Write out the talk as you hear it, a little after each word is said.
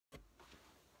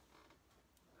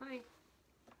Hi.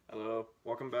 Hello,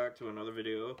 welcome back to another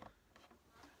video.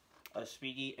 A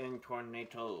Speedy and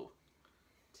Tornado.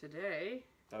 Today,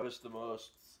 That was the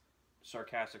most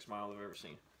sarcastic smile I've ever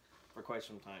seen for quite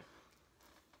some time.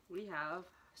 we have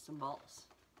some balls.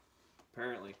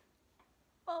 Apparently.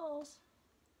 Balls!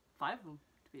 5 of them,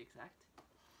 to be exact.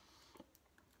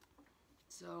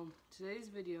 So, today's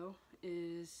video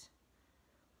is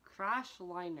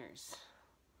Crashliners.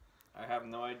 I have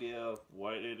no idea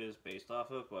what it is based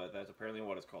off of, but that's apparently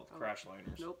what it's called. Oh.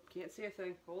 Crashliners. Nope, can't see a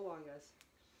thing. Hold on, guys.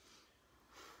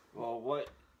 Well, what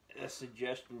a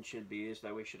suggestion should be is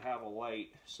that we should have a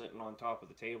light sitting on top of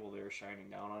the table there shining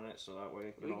down on it, so that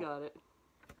way, We got it.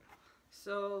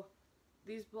 So,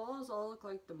 these balls all look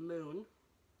like the moon.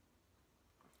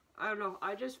 I don't know,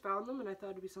 I just found them and I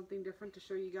thought it'd be something different to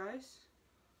show you guys.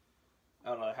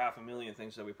 Out of 500,000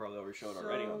 things that we probably already showed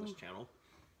already on this channel.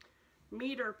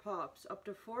 Meter pops up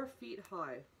to 4 feet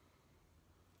high.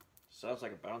 Sounds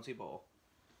like a bouncy ball.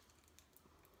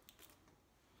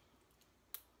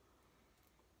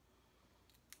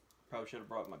 Probably should have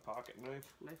brought my pocket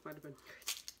knife. Knife might have been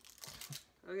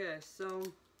good. Okay, so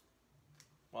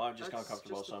Well, I've just got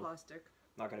comfortable, just the so I'm plastic.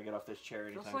 not going to get off this chair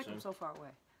anytime Feels like soon. I'm so far away.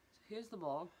 So here's the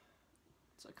ball.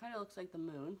 So it kind of looks like the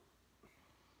moon.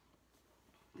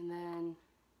 And then,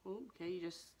 ooh, okay, you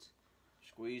just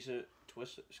Squeeze it,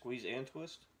 twist it, squeeze and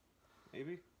twist,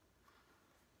 maybe?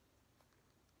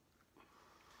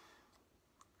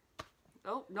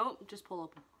 oh, nope, just pull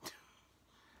open.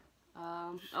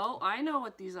 Oh, I know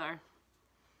what these are.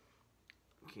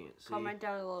 Can't see. Comment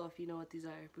down below if you know what these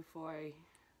are before I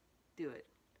do it.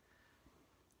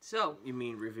 So, You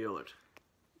mean reveal it?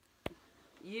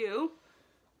 you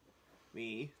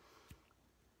Me?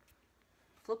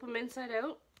 flip them inside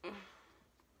out,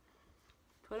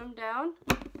 put them down,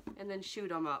 and then shoot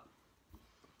them up.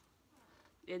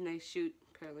 And they shoot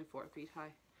apparently 4 feet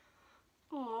high.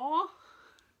 Aww.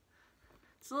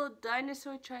 It's a little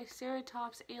dinosaur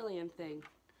triceratops alien thing.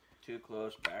 Too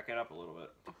close. Back it up a little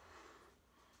bit.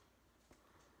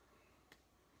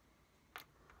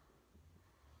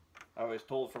 I was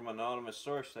told from an anonymous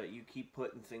source that you keep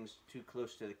putting things too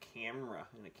close to the camera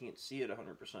and it can't see it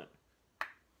 100%.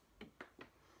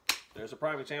 There's a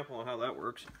prime example on how that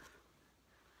works.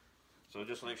 So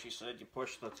just like she said, you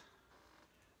push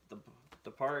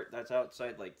the part that's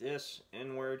outside like this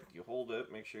inward, you hold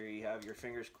it, make sure you have your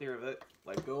fingers clear of it,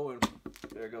 let go, and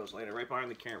there it goes, later right behind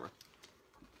the camera.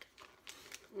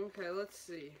 Okay, let's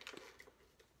see.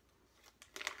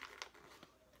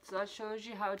 So that shows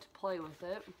you how to play with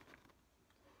it.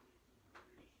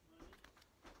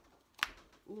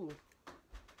 Ooh.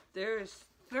 There's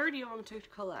 30 of them to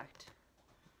collect.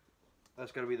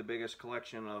 That's got to be the biggest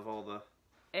collection of all the...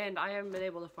 And I haven't been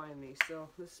able to find these, so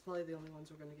this is probably the only ones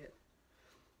we're going to get.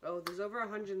 Oh, there's over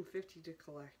 150 to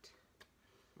collect.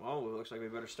 Well, it looks like we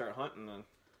better start hunting then.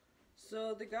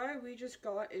 So the guy we just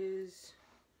got is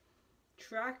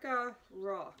Traka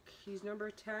Rock. He's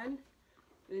number 10,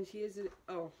 and he is an,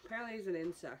 oh, apparently he's an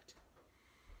insect.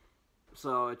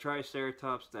 So a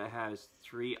triceratops that has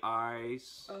 3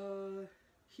 eyes.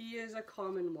 He is a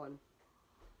common one.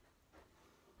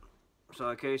 So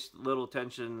in case little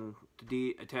attention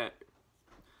to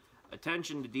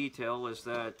attention to detail is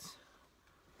that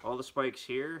all the spikes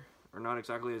here are not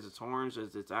exactly as its horns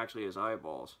as it's actually his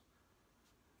eyeballs.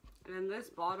 And this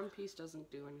bottom piece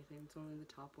doesn't do anything. It's only the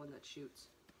top one that shoots.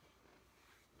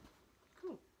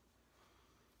 Cool.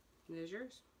 And there's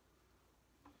yours.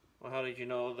 Well, how did you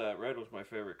know that red was my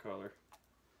favorite color?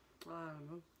 I don't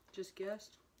know. Just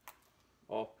guessed.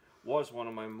 Well, was one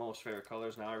of my most favorite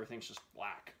colors. Now everything's just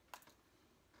black.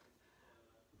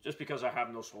 Just because I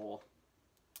have no soul.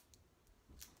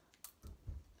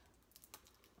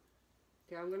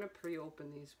 Okay, I'm gonna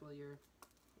pre-open these while you're...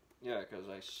 Yeah,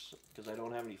 because I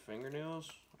don't have any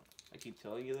fingernails. I keep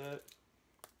telling you that.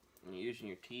 And you're using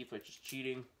your teeth, which is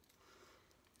cheating.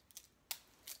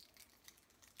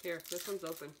 Here, this one's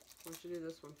open. Why don't you do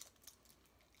this one?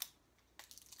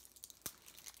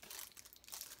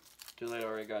 Too late, I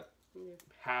already got Yeah.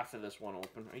 half of this one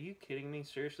open. Are you kidding me?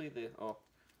 Seriously? Oh.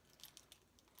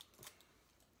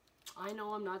 I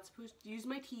know I'm not supposed to use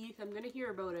my teeth. I'm gonna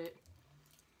hear about it.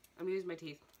 I'm gonna use my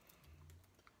teeth.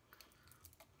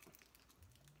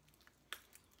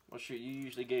 Well, sure, you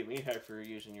usually gave me heck for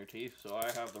using your teeth, so I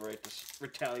have the right to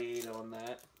retaliate on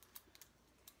that.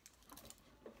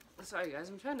 Sorry guys,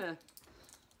 I'm trying to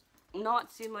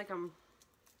not seem like I'm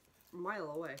a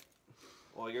mile away.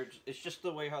 Well, it's just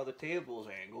the way how the table's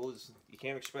angled. You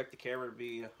can't expect the camera to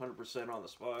be 100% on the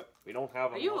spot. We don't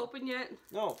have a... Are you open yet?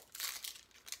 No.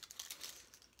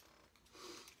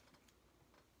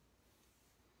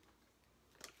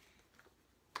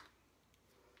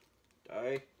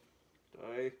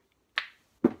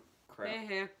 crap.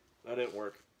 Uh-huh. That didn't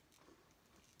work.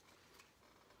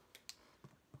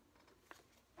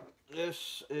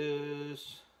 This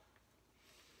is...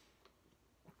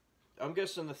 I'm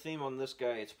guessing the theme on this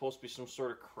guy, it's supposed to be some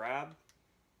sort of crab.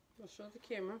 I'll show the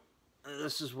camera.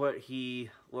 This is what he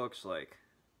looks like.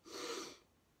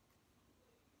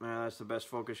 That's the best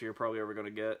focus you're probably ever going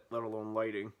to get, let alone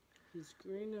lighting. He's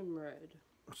green and red.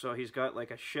 So he's got like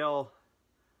a shell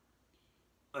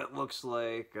that looks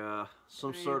like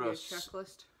some sort of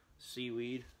checklist.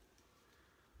 Seaweed.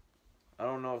 I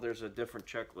don't know if there's a different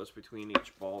checklist between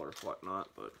each ball or whatnot,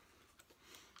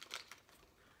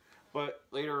 but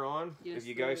later on, yes, if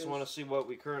you guys want to see what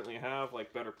we currently have,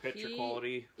 like better picture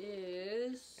quality,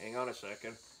 hang on a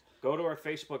second, go to our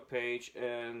Facebook page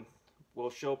and we'll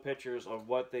show pictures of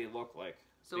what they look like.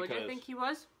 So what do you think he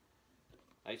was?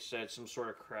 I said some sort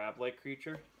of crab-like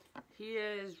creature. He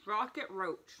is Rocket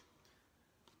Roach.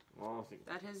 Well,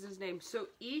 that is his name. So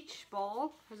each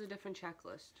ball has a different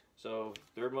checklist. So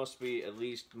there must be at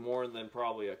least more than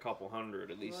probably a couple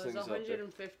hundred of these things out there.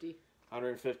 150.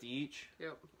 150 each?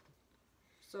 Yep.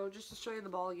 So just to show you the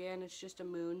ball again, it's just a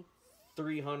moon.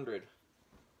 300.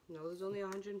 No, there's only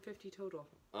 150 total.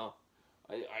 Oh.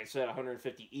 I said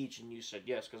 150 each and you said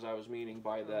yes because I was meaning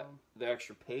by that the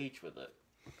extra page with it.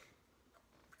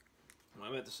 What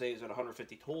I meant to say is that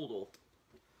 150 total.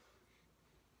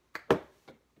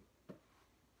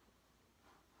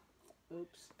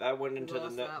 Oops. That went into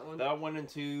that went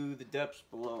into the depths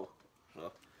below.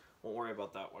 So won't worry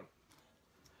about that one.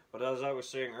 But as I was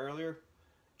saying earlier,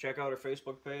 check out our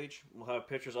Facebook page. We'll have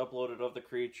pictures uploaded of the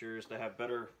creatures that have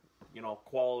better,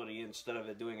 quality instead of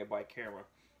it doing it by camera.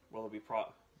 Will it be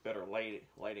better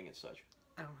lighting and such?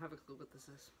 I don't have a clue what this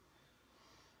is.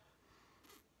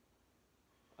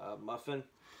 Muffin.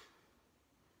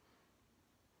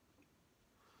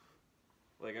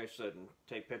 Like I said,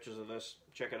 take pictures of this.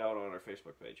 Check it out on our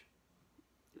Facebook page.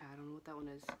 I don't know what that one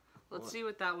is. Let's see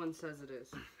what that one says it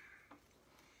is.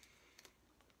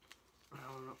 I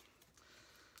don't know.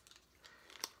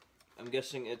 I'm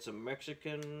guessing it's a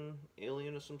Mexican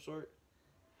alien of some sort.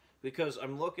 Because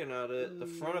I'm looking at it, the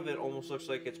front of it almost looks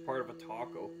like it's part of a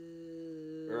taco.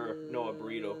 Or, no, a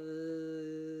burrito.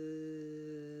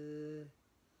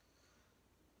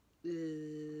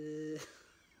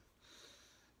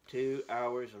 2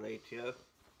 hours later.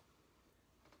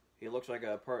 He looks like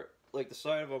like the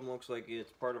side of him looks like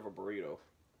it's part of a burrito.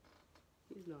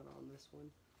 He's not on this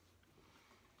one.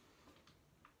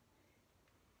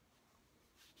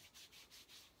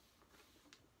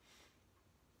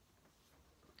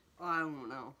 I don't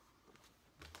know.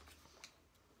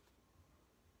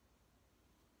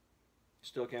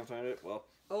 Still can't find it? Well.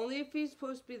 Only if he's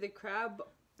supposed to be the crab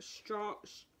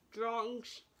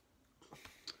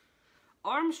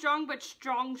Armstrong, but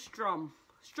strong strum.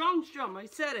 Strong strum, I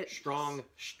said it. Strong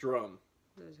strum.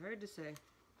 That was hard to say.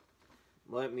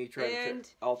 Let me try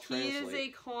I'll translate. He is a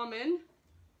common.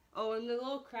 Oh, and the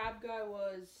little crab guy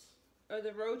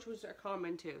the roach was a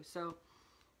common too. So,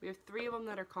 we have 3 of them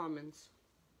that are commons.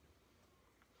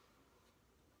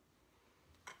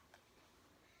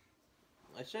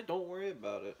 I said don't worry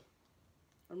about it.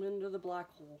 I'm into the black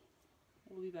hole.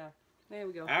 We'll be back. There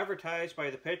we go. Advertised by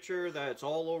the picture that's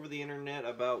all over the internet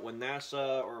about when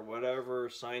NASA or whatever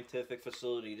scientific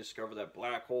facility discovered that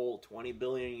black hole 20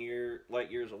 billion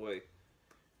light years away.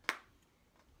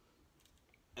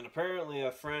 And apparently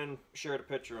a friend shared a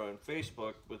picture on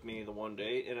Facebook with me the one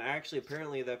day, and actually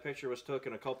apparently that picture was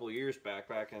taken a couple of years back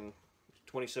in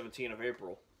 2017 of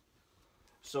April.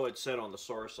 So it said on the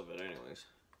source of it anyways.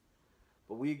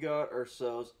 But we got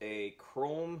ourselves a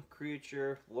chrome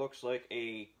creature, looks like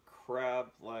a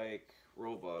crab-like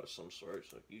robot of some sort.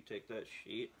 So you take that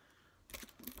sheet.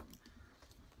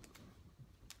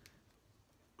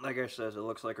 Like I said, it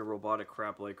looks like a robotic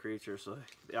crab-like creature. So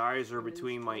the eyes are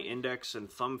between my index and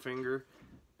thumb finger.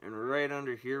 And right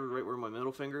under here, right where my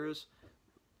middle finger is,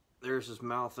 there's his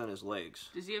mouth and his legs.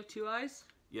 Does he have 2 eyes?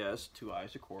 Yes, 2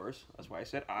 eyes, of course. That's why I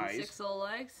said eyes. And 6 little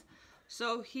legs.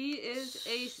 So he is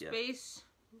a space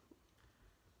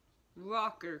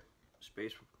rocker.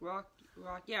 Space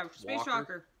Yeah, space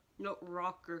rocker. No,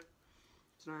 rocker.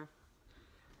 Sorry.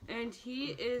 And he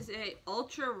is a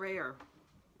ultra rare.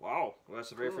 Wow, well, that's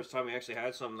the very first time we actually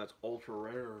had something that's ultra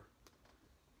rare.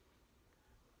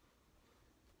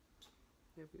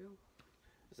 There we go.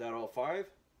 Is that all 5?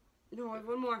 No, I have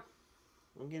one more.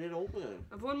 I'll get it open.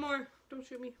 I have one more. Don't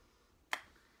shoot me.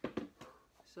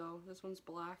 So this one's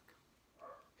black.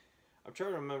 I'm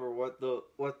trying to remember what the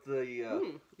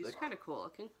He's kind of cool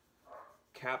looking.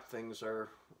 Cap things are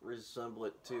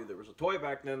resemblant to. There was a toy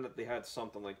back then that they had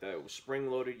something like that. It was spring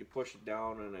loaded. You push it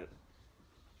down and it.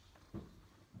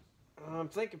 I'm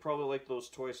thinking probably like those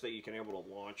toys that you can able to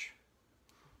launch.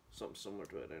 Something similar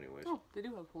to it anyways. Oh, they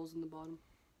do have holes in the bottom.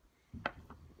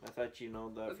 I thought you know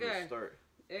that from the start.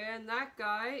 And that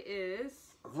guy is...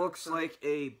 Looks like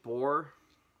a boar.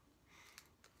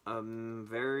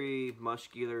 Very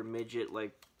muscular midget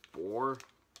like boar.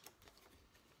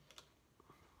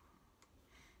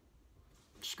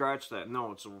 Scratch that.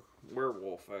 No, it's a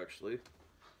werewolf actually.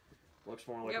 Looks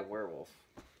more like a werewolf.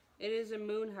 It is a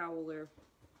moon howler.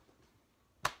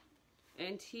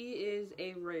 And he is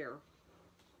a rare.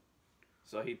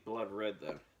 So he's blood red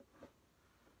then.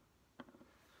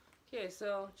 Okay,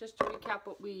 so just to recap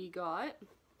what we got.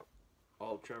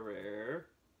 Ultra rare.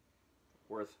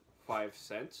 Worth 5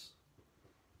 cents.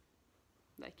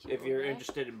 That cute if you're guy.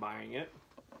 interested in buying it.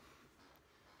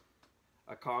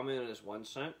 A common is 1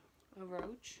 cent. A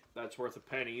roach. That's worth a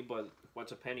penny, but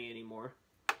what's a penny anymore?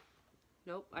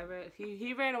 Nope,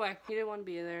 he ran away. He didn't want to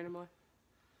be in there anymore.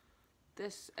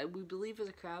 This, we believe, is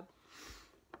a crab.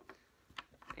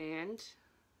 And...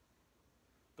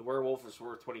 the werewolf is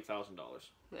worth $20,000.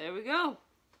 there we go.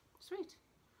 Sweet.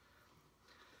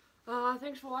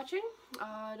 Thanks for watching.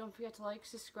 Don't forget to like,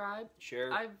 subscribe.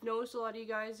 Share. I've noticed a lot of you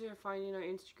guys are finding our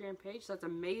Instagram page. So that's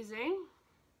amazing.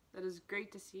 That is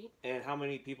great to see. And how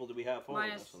many people do we have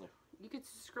following us on there? You could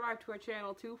subscribe to our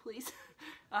channel too, please.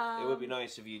 It would be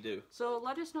nice if you do. So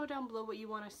let us know down below what you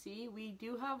want to see. We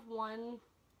do have one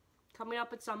coming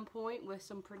up at some point with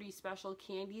some pretty special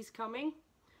candies coming.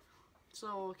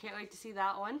 So can't wait to see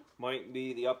that one. Might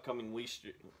be the upcoming Easter.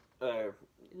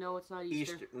 No, it's not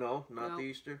Easter. No, not the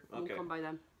Easter. Okay. Won't come by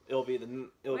then. It'll be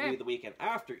the weekend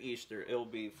after Easter. It'll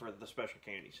be for the special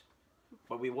candies.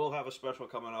 But we will have a special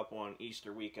coming up on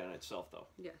Easter weekend itself, though.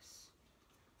 Yes.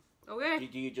 Okay.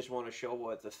 Do you just want to show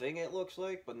what the thing it looks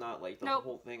like, but not like the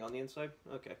whole thing on the inside?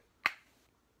 Okay.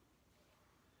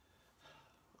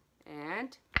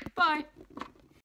 And bye.